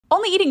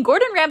only eating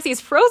Gordon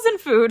Ramsay's frozen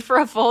food for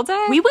a full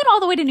day. We went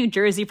all the way to New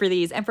Jersey for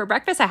these, and for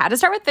breakfast I had to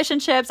start with fish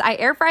and chips. I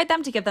air fried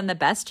them to give them the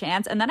best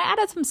chance, and then I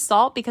added some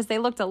salt because they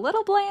looked a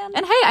little bland.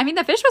 And hey, I mean,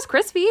 the fish was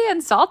crispy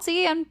and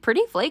salty and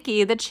pretty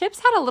flaky. The chips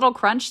had a little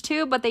crunch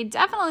too, but they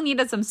definitely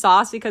needed some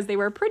sauce because they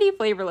were pretty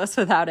flavorless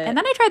without it. And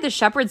then I tried the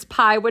shepherd's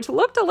pie, which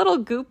looked a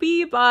little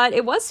goopy, but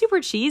it was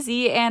super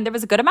cheesy and there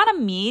was a good amount of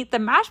meat. The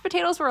mashed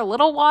potatoes were a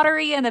little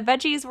watery and the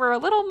veggies were a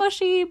little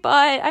mushy,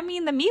 but I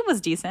mean, the meat was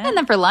decent. And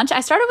then for lunch,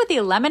 I started with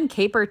the lemon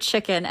caper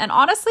chicken, and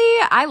honestly,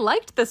 I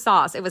liked the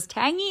sauce. It was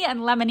tangy and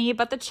lemony,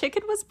 but the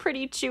chicken was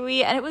pretty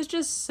chewy and it was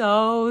just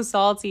so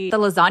salty. The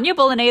lasagna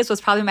bolognese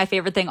was probably my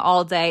favorite thing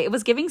all day. It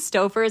was giving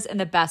Stouffer's in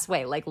the best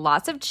way, like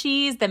lots of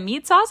cheese. The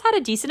meat sauce had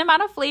a decent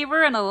amount of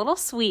flavor and a little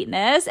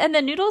sweetness, and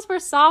the noodles were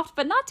soft,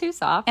 but not too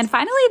soft. And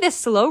finally, this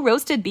slow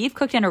roasted beef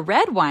cooked in a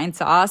red wine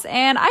sauce,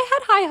 and I had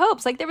high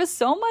hopes. Like, there was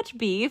so much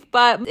beef,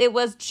 but it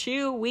was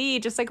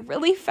chewy, just like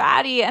really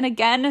fatty, and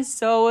again,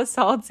 so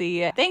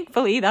salty.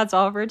 Thankfully, that's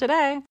all for today.